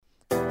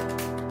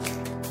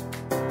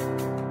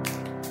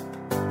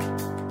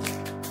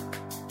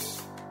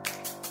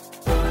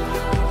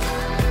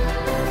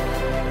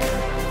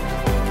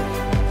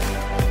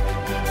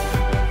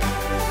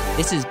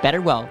This is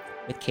Better Wealth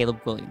with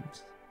Caleb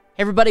Williams.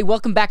 Hey everybody,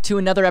 welcome back to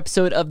another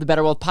episode of the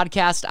Better Wealth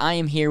Podcast. I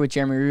am here with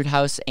Jeremy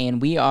Roothouse,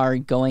 and we are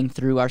going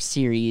through our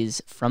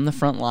series From the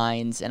Front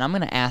Lines, and I'm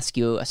going to ask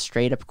you a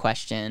straight-up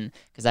question,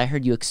 because I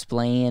heard you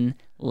explain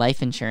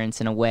life insurance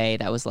in a way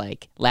that was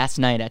like, last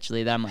night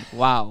actually, that I'm like,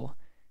 wow,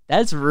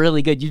 that's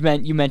really good. You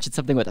mentioned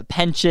something with a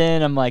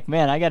pension. I'm like,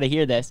 man, I got to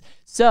hear this.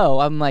 So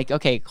I'm like,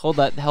 okay, hold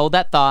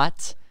that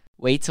thought.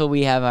 Wait till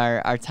we have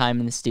our time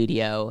in the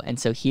studio. And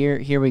so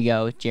here we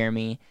go,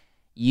 Jeremy.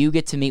 You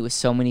get to meet with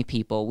so many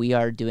people. We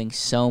are doing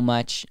so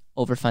much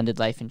overfunded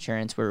life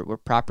insurance. We're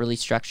properly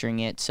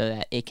structuring it so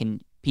that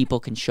people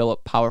can show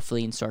up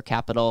powerfully and store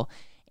capital.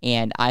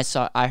 And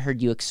I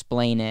heard you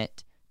explain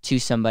it to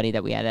somebody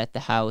that we had at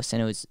the house,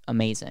 and it was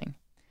amazing.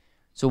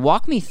 So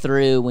walk me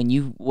through when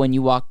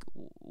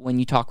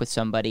you talk with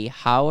somebody,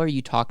 how are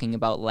you talking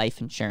about life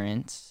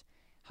insurance?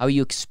 How are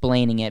you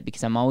explaining it?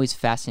 Because I'm always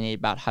fascinated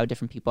about how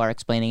different people are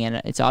explaining it.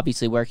 And it's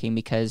obviously working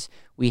because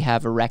we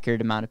have a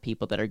record amount of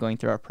people that are going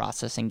through our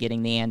process and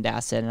getting the and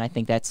asset. And I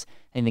think that's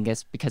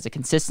because of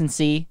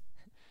consistency.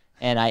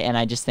 And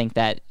I just think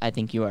that I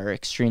think you are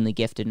extremely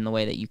gifted in the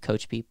way that you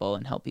coach people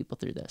and help people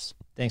through this.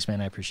 Thanks, man.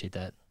 I appreciate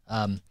that.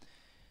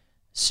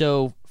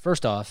 So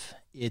first off,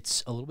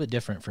 it's a little bit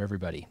different for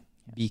everybody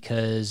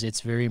because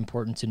it's very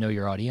important to know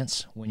your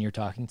audience when you're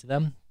talking to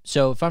them.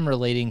 So if I'm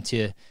relating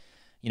to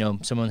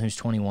someone who's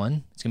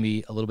 21, it's going to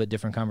be a little bit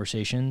different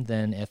conversation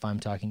than if I'm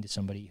talking to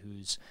somebody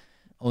who's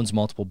owns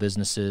multiple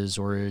businesses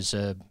or is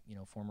a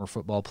former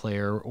football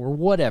player or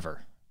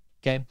whatever.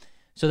 Okay,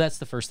 so that's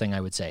the first thing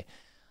I would say.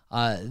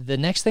 The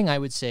next thing I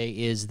would say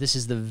is this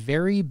is the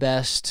very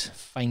best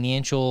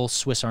financial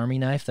Swiss Army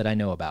knife that I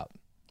know about,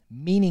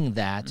 meaning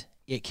that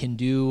it can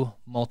do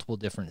multiple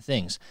different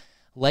things.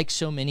 Like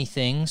so many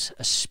things,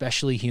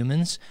 especially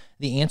humans,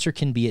 the answer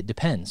can be it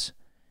depends.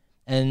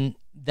 And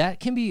that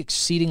can be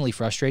exceedingly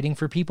frustrating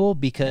for people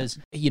because,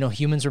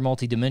 humans are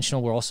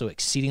multidimensional. We're also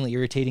exceedingly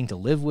irritating to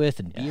live with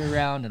and be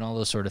around and all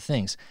those sort of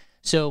things.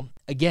 So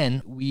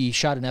again, we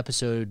shot an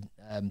episode,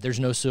 There's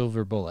No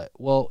Silver Bullet.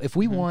 Well, if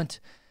we want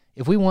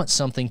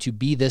something to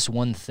be this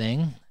one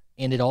thing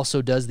and it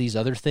also does these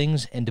other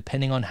things, and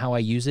depending on how I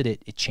use it,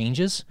 it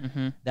changes,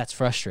 that's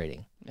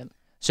frustrating. Yep.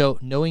 So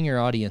knowing your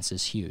audience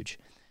is huge.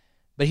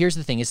 But here's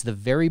the thing. It's the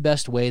very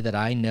best way that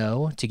I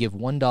know to give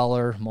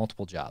 $1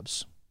 multiple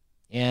jobs.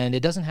 And it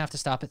doesn't have to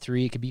stop at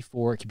 3. It could be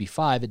 4. It could be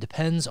 5. It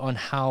depends on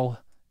how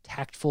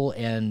tactful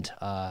and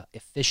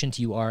efficient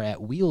you are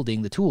at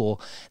wielding the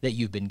tool that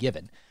you've been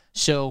given.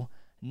 So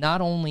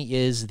not only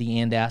is the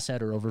and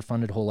asset or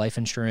overfunded whole life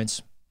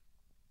insurance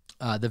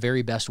the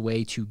very best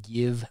way to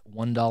give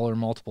 $1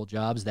 multiple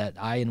jobs that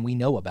we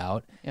know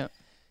about,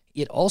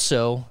 it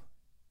also,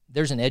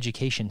 there's an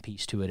education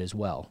piece to it as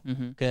well.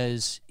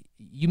 Because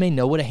you may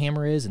know what a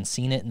hammer is and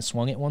seen it and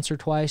swung it once or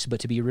twice, but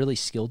to be really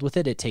skilled with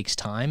it, it takes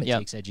time, it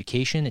takes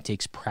education, it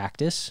takes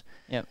practice.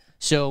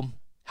 So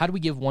how do we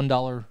give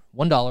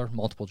 $1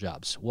 multiple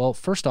jobs? Well,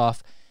 first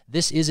off,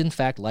 this is in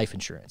fact life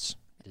insurance.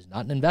 It is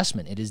not an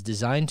investment. It is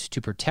designed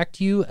to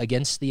protect you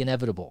against the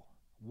inevitable.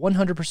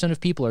 100% of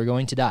people are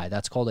going to die.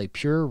 That's called a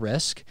pure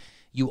risk.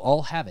 You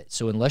all have it.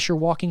 So unless you're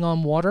walking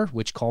on water,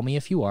 which call me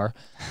if you are,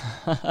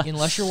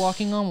 unless you're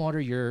walking on water,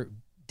 you're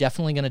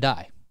definitely going to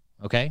die.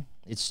 Okay?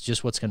 It's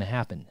just what's going to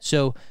happen.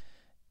 So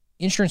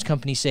insurance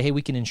companies say, hey,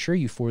 we can insure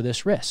you for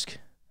this risk,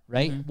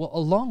 right? Well,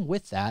 along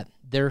with that,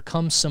 there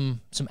comes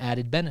some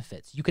added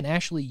benefits. You can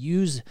actually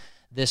use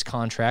this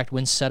contract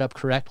when set up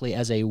correctly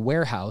as a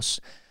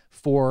warehouse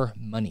for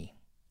money.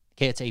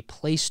 Okay, it's a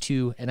place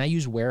to, and I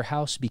use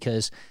warehouse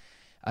because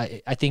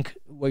I think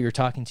what you're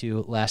talking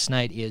to last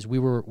night is we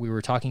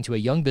were talking to a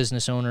young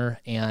business owner,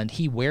 and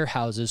he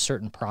warehouses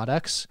certain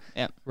products,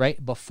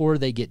 right, before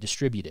they get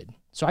distributed.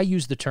 So I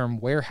use the term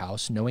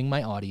warehouse, knowing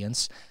my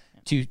audience,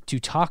 to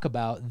talk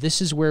about this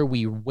is where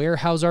we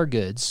warehouse our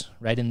goods,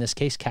 right, in this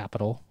case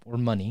capital or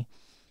money,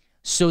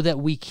 so that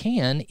we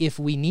can, if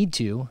we need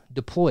to,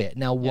 deploy it.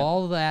 Now,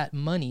 while that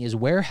money is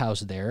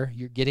warehoused there,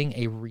 you're getting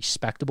a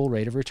respectable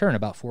rate of return,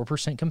 about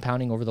 4%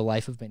 compounding over the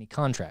life of many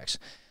contracts.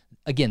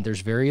 Again,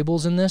 there's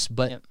variables in this,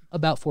 but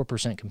about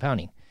 4%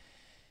 compounding.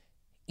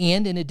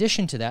 And in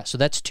addition to that, so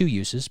that's two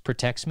uses,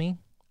 protects me.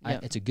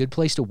 It's a good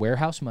place to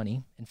warehouse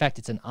money. In fact,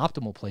 it's an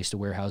optimal place to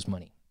warehouse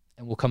money.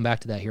 And we'll come back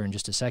to that here in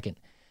just a second.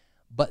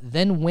 But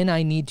then when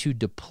I need to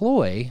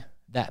deploy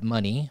that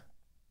money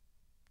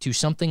to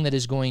something that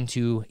is going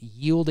to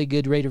yield a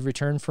good rate of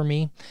return for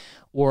me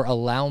or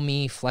allow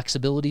me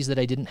flexibilities that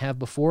I didn't have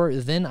before,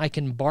 then I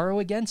can borrow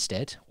against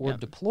it or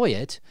deploy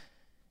it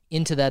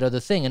into that other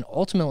thing. And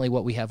ultimately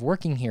what we have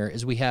working here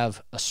is we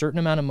have a certain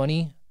amount of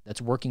money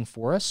that's working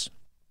for us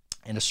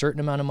and a certain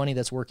amount of money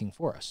that's working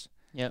for us.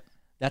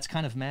 That's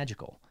kind of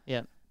magical.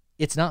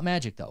 It's not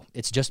magic though.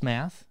 It's just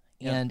math.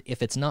 And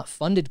if it's not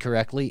funded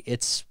correctly,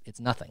 it's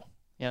nothing.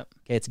 Okay,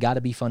 it's got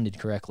to be funded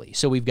correctly.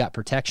 So we've got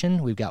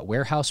protection, we've got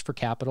warehouse for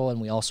capital, and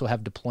we also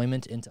have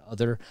deployment into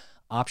other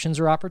options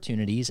or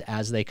opportunities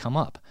as they come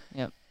up.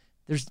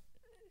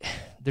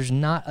 there's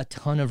not a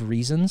ton of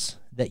reasons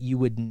that you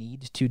would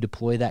need to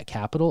deploy that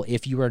capital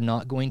if you are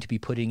not going to be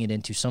putting it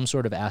into some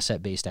sort of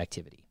asset-based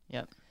activity.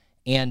 Yep.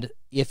 And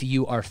if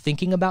you are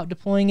thinking about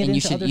deploying it and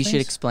into other you should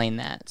things, explain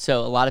that.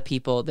 So a lot of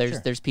people, Sure.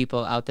 there's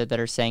people out there that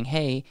are saying,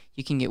 hey,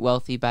 you can get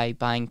wealthy by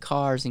buying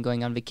cars and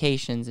going on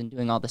vacations and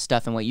doing all this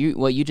stuff. And what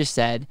you just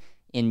said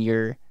in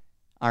your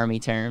army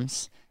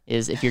terms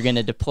is, if you're going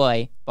to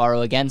deploy,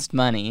 borrow against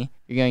money,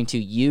 you're going to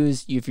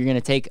use, if you're going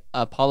to take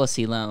a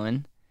policy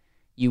loan,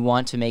 you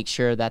want to make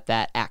sure that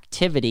that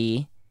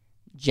activity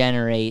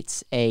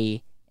generates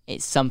a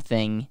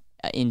something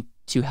in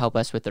to help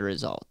us with the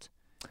result.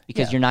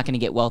 Because Yeah. you're not going to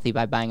get wealthy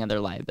by buying other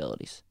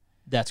liabilities.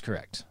 That's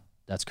correct.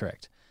 That's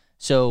correct.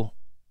 So,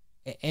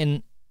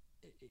 and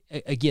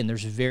again,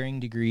 there's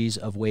varying degrees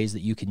of ways that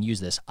you can use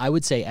this. I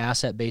would say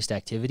asset-based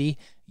activity,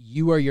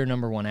 you are your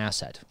number one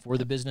asset. For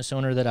the business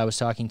owner that I was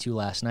talking to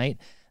last night,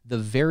 the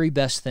very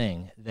best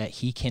thing that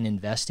he can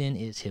invest in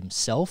is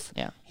himself,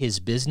 his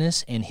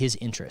business, and his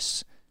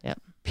interests. Yeah.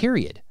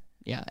 Period.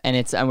 Yeah,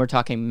 and we're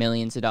talking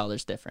millions of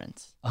dollars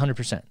difference.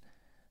 100%.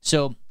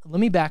 So let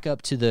me back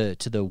up to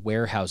the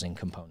warehousing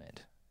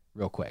component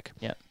real quick.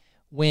 Yeah.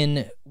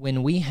 When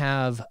we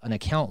have an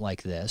account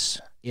like this,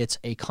 it's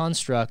a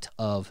construct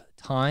of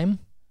time,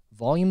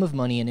 volume of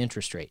money, and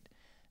interest rate.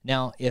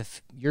 Now,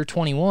 if you're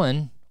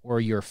 21 or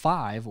you're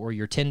 5 or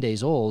you're 10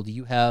 days old,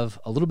 you have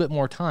a little bit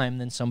more time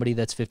than somebody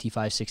that's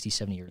 55, 60,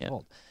 70 years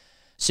old.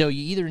 So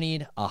you either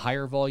need a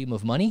higher volume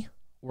of money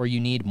or you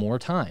need more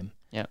time.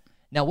 Yeah.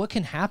 Now, what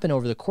can happen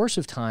over the course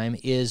of time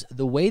is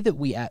the way that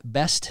we at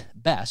best,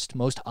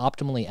 most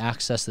optimally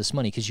access this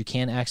money, because you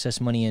can access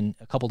money in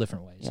a couple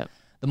different ways. Yep.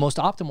 The most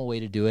optimal way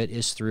to do it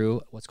is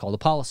through what's called a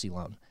policy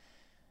loan.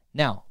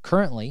 Now,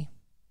 currently,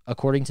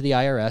 according to the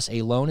IRS,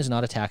 a loan is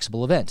not a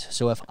taxable event.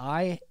 So if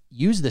I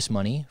use this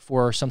money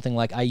for something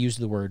like, I use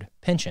the word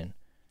pension,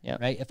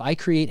 right? If I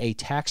create a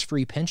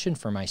tax-free pension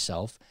for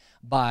myself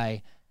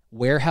by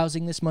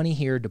warehousing this money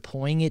here,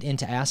 deploying it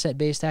into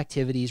asset-based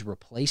activities,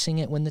 replacing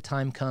it when the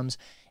time comes,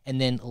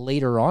 and then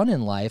later on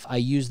in life, I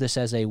use this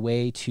as a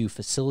way to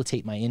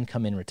facilitate my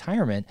income in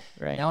retirement.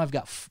 Right. Now I've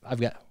got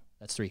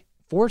that's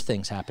 4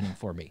 things happening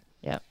for me.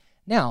 Yeah.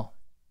 Now,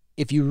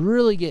 if you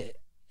really get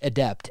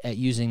adept at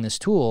using this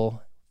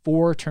tool,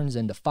 4 turns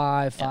into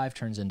 5, 5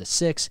 turns into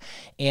 6,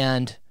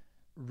 and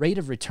rate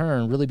of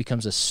return really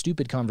becomes a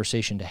stupid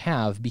conversation to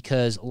have,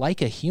 because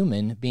like a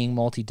human being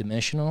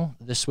multidimensional,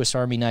 the Swiss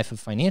Army knife of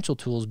financial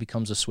tools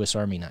becomes a Swiss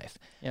Army knife.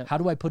 Yep. How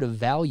do I put a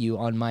value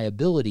on my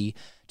ability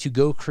to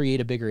go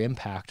create a bigger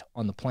impact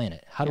on the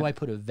planet? How do I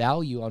put a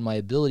value on my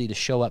ability to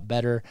show up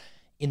better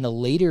in the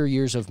later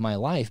years of my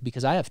life,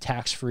 because I have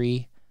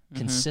tax-free,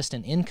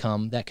 consistent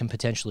income that can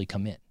potentially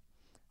come in?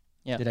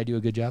 Yeah. Did I do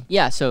a good job?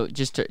 Yeah, so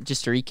just to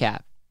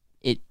recap,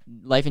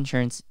 life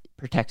insurance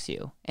protects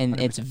you, and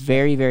 100%. it's a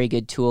very, very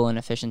good tool and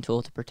efficient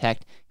tool to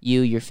protect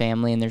you, your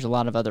family, and there's a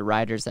lot of other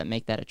riders that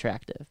make that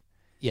attractive.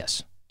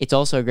 Yes. It's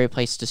also a great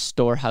place to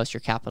storehouse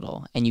your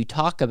capital, and you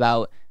talk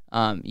about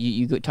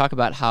you talk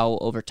about how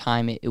over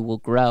time it will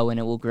grow, and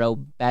it will grow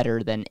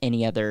better than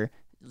any other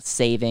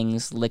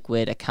savings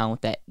liquid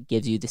account that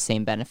gives you the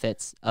same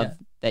benefits of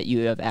that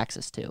you have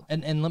access to.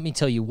 And let me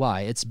tell you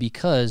why. It's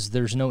because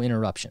there's no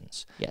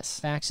interruptions. Yes.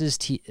 Taxes,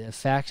 There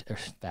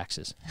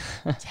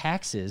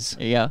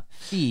you go.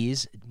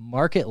 fees,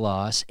 market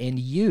loss, and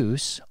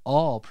use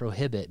all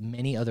prohibit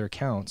many other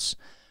accounts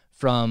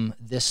from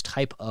this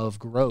type of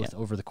growth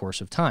over the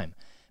course of time.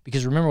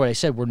 Because remember what I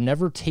said, we're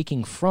never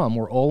taking from,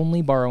 we're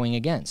only borrowing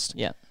against.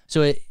 Yeah.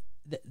 So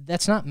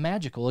that's not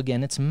magical.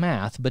 Again, it's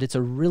math, but it's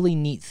a really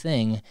neat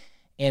thing.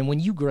 And when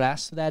you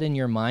grasp that in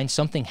your mind,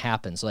 something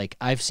happens. Like,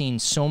 I've seen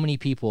so many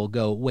people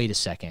go, wait a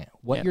second,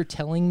 what you're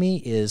telling me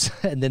is,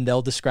 and then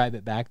they'll describe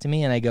it back to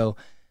me, and I go,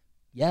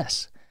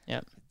 yes,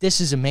 this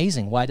is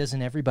amazing. Why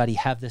doesn't everybody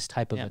have this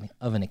type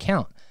of an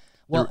account?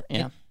 Well,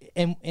 and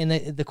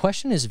the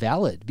question is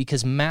valid,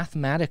 because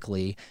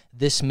mathematically,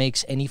 this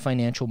makes any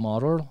financial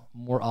model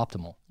more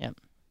optimal. Yep.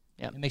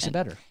 It makes it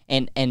better.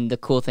 And the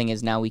cool thing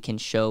is now we can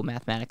show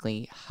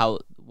mathematically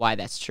why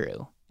that's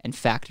true and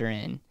factor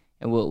in.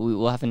 And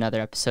we'll have another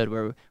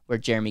episode where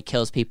Jeremy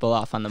kills people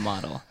off on the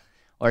model,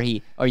 or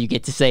you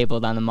get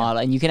disabled on the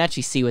model, and you can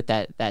actually see what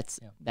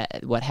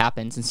what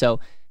happens. And so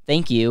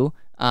thank you.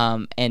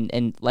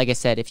 And like I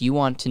said, if you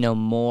want to know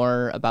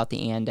more about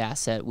the AND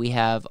asset, we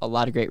have a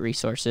lot of great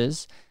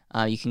resources.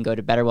 You can go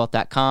to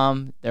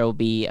betterwealth.com. There will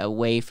be a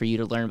way for you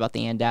to learn about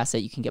the AND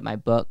asset. You can get my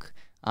book,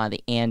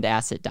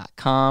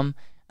 theandasset.com.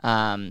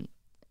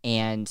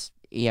 And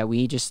yeah,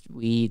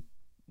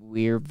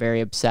 we're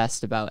very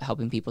obsessed about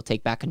helping people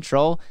take back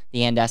control.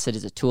 The AND asset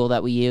is a tool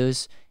that we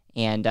use,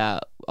 and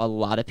a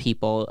lot of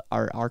people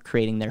are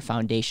creating their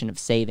foundation of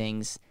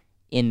savings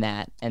in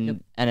that.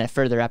 And in a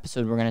further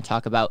episode, we're going to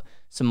talk about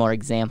some more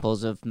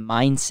examples of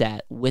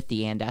mindset with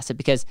the AND asset,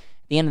 because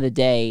at the end of the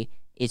day,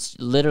 it's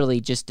literally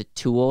just a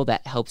tool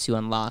that helps you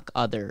unlock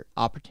other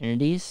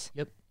opportunities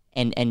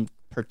and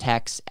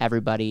protects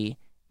everybody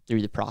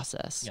through the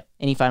process.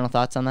 Any final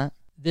thoughts on that?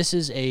 This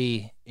is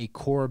a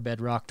core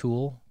bedrock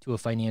tool to a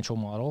financial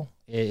model.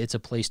 It's a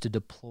place to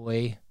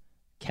deploy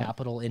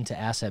capital into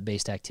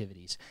asset-based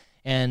activities.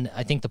 And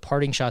I think the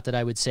parting shot that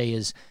I would say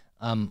is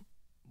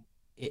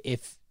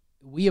if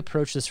we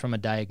approach this from a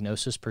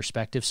diagnosis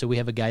perspective, so we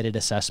have a guided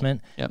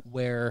assessment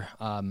where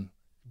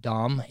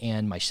Dom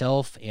and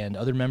myself and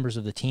other members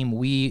of the team,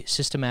 we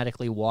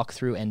systematically walk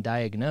through and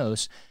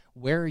diagnose,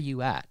 where are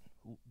you at?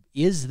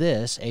 Is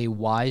this a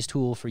wise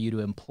tool for you to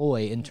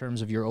employ in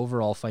terms of your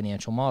overall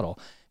financial model?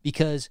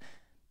 Because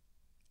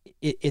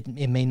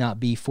it may not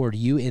be for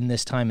you in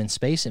this time and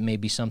space. It may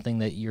be something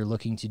that you're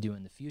looking to do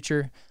in the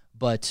future,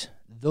 but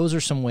those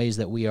are some ways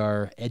that we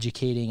are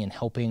educating and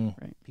helping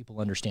people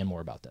understand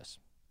more about this.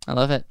 I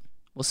love it.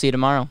 We'll see you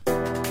tomorrow.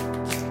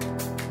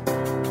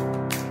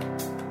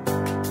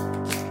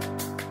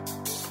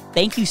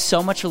 Thank you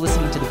so much for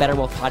listening to the Better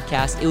Wealth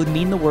Podcast. It would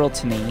mean the world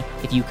to me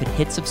if you could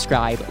hit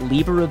subscribe,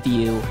 leave a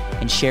review,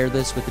 and share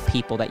this with the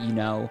people that you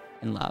know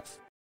and love.